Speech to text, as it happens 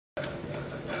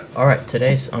Alright,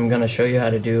 today I'm going to show you how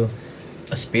to do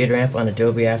a speed ramp on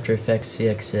Adobe After Effects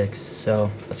CS6.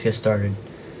 So let's get started.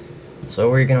 So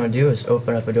what you're going to do is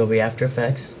open up Adobe After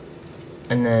Effects,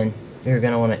 and then you're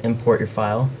going to want to import your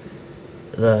file,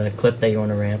 the clip that you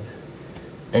want to ramp.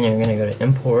 Then you're going to go to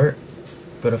Import,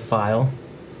 go to File,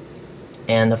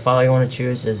 and the file you want to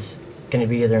choose is going to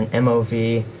be either an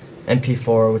MOV,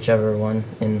 MP4, whichever one.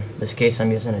 In this case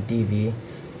I'm using a DV.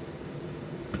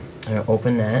 I'm going to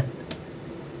open that.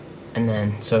 And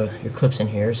then, so your clip's in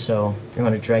here, so you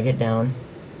want to drag it down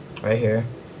right here.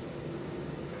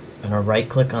 I'm going to right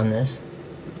click on this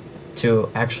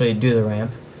to actually do the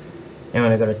ramp. And I'm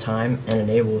going to go to time and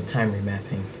enable time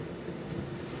remapping.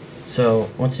 So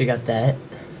once you got that,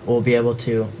 we'll be able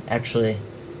to actually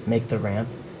make the ramp.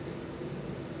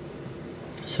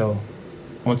 So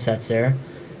once that's there,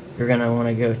 you're going to want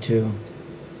to go to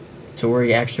where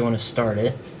you actually want to start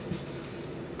it.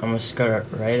 I'm going to start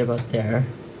right about there.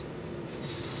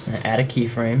 Add a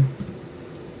keyframe.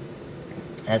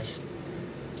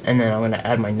 And then I'm going to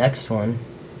add my next one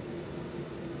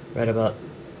right about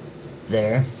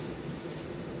there.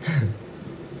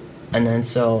 And then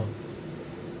so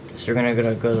you're going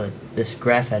to go to this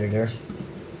graph editor,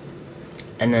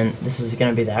 and then this is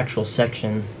going to be the actual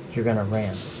section you're going to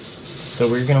ramp. So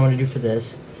what you're going to want to do for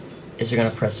this is you're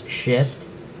going to press shift.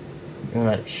 You're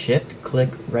going to shift click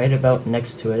right about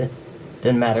next to it.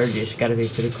 Doesn't matter, you just got to be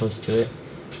pretty close to it.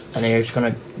 And then you're just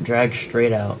going to drag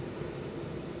straight out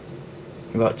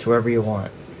about to wherever you want.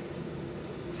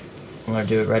 I'm going to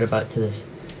do it right about to this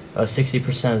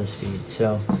 60% of the speed.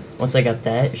 So once I got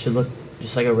that, it should look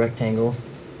just like a rectangle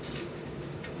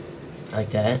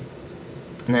like that.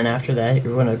 And then after that,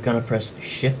 you're going to press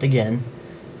shift again.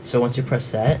 So once you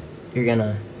press that, you're going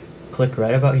to click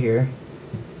right about here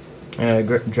and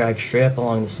drag straight up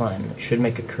along this line. It should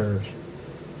make a curve.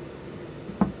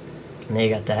 And then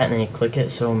you got that, and then you click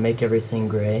it, so make everything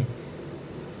gray.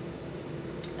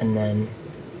 And then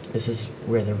this is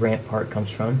where the ramp part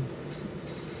comes from.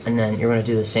 And then you're going to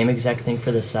do the same exact thing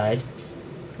for this side.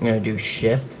 You're going to do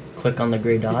shift, click on the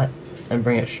gray dot, and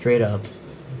bring it straight up.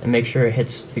 And make sure it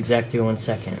hits exactly 1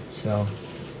 second. So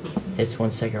it's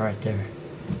 1 second right there.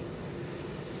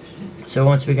 So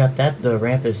once we got that, the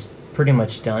ramp is pretty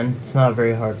much done. It's not a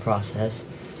very hard process.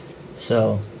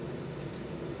 So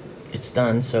it's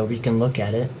done, so we can look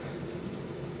at it.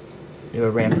 Do a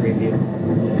ramp preview.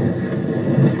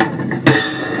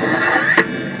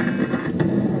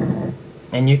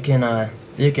 And you can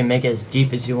make it as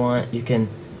deep as you want. You can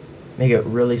make it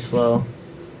really slow,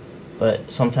 but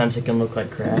sometimes it can look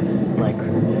like crap, like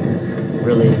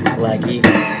really laggy.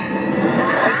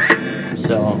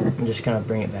 So I'm just gonna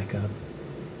bring it back up.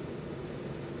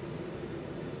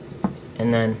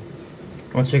 And then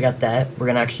once we got that, we're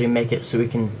going to actually make it so we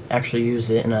can actually use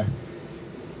it in an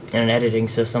editing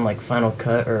system like Final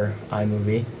Cut or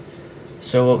iMovie.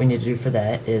 So what we need to do for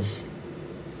that is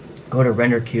go to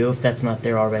Render Queue. If that's not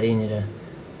there already, you need to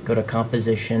go to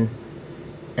Composition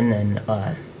and then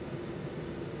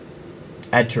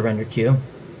Add to Render Queue.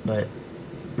 But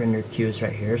Render Queue is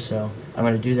right here, so I'm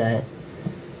going to do that.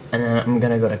 And then I'm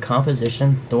going to go to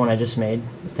Composition, the one I just made,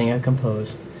 the thing I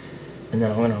composed. And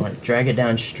then I'm going to drag it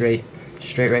down straight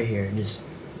right here, just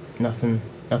nothing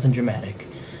dramatic.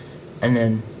 And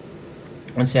then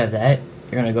once you have that,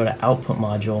 you're going to go to Output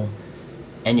Module,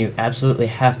 and you absolutely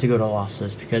have to go to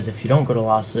Lossless, because if you don't go to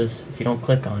Lossless, if you don't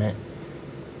click on it,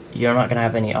 you're not going to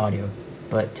have any audio.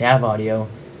 But to have audio,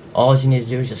 all you need to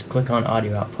do is just click on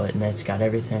Audio Output, and then it's got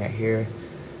everything right here.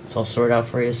 It's all sorted out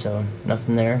for you, so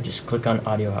nothing there. Just click on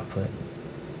Audio Output.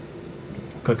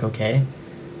 Click OK,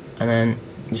 and then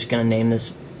I'm just going to name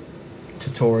this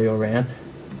tutorial ramp,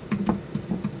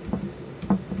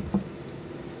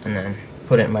 and then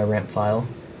put it in my ramp file.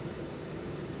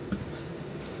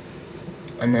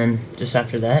 And then just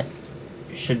after that,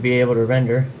 you should be able to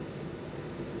render.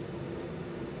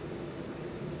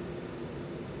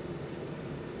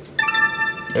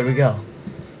 There we go.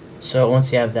 So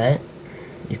once you have that,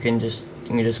 you can just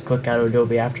click out of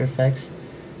Adobe After Effects.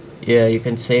 Yeah, you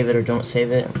can save it or don't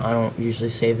save it. I don't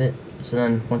usually save it. So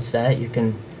then once that, you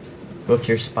can go to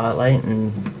your Spotlight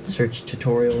and search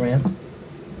tutorial ramp,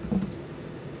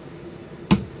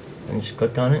 and just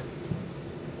click on it,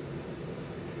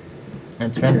 and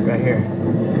it's rendered right here.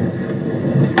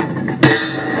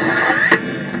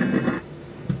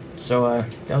 So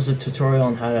that was a tutorial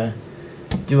on how to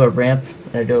do a ramp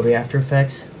in Adobe After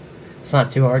Effects. It's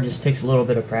not too hard, just takes a little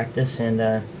bit of practice, and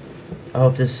I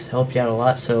hope this helped you out a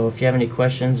lot. So if you have any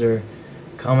questions or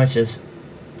comments,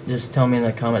 just tell me in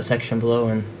the comment section below,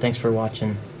 and thanks for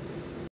watching.